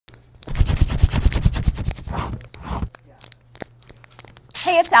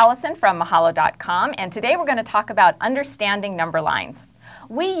Hey, it's Allison from mahalodotcom, and today we're going to talk about understanding number lines.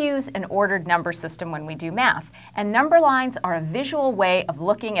 We use an ordered number system when we do math, and number lines are a visual way of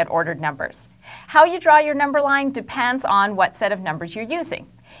looking at ordered numbers. How you draw your number line depends on what set of numbers you're using.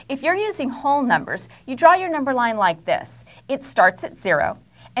 If you're using whole numbers, you draw your number line like this. It starts at 0,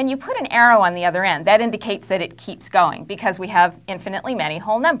 and you put an arrow on the other end. That indicates that it keeps going because we have infinitely many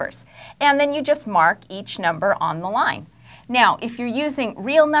whole numbers. And then you just mark each number on the line. Now, if you're using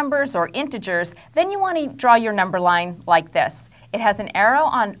real numbers or integers, then you want to draw your number line like this. It has an arrow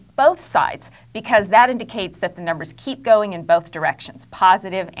on both sides because that indicates that the numbers keep going in both directions,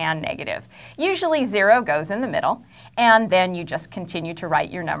 positive and negative. Usually 0 goes in the middle, and then you just continue to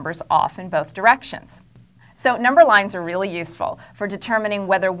write your numbers off in both directions. So number lines are really useful for determining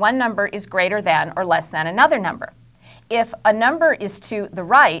whether one number is greater than or less than another number. If a number is to the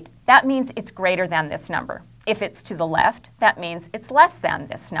right, that means it's greater than this number. If it's to the left, that means it's less than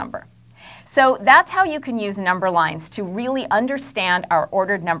this number. So that's how you can use number lines to really understand our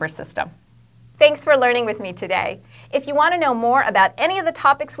ordered number system. Thanks for learning with me today. If you want to know more about any of the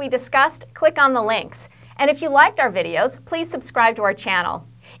topics we discussed, click on the links. And if you liked our videos, please subscribe to our channel.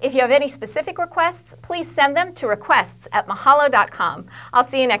 If you have any specific requests, please send them to requests@mahalodotcom. I'll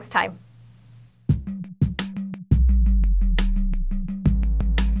see you next time.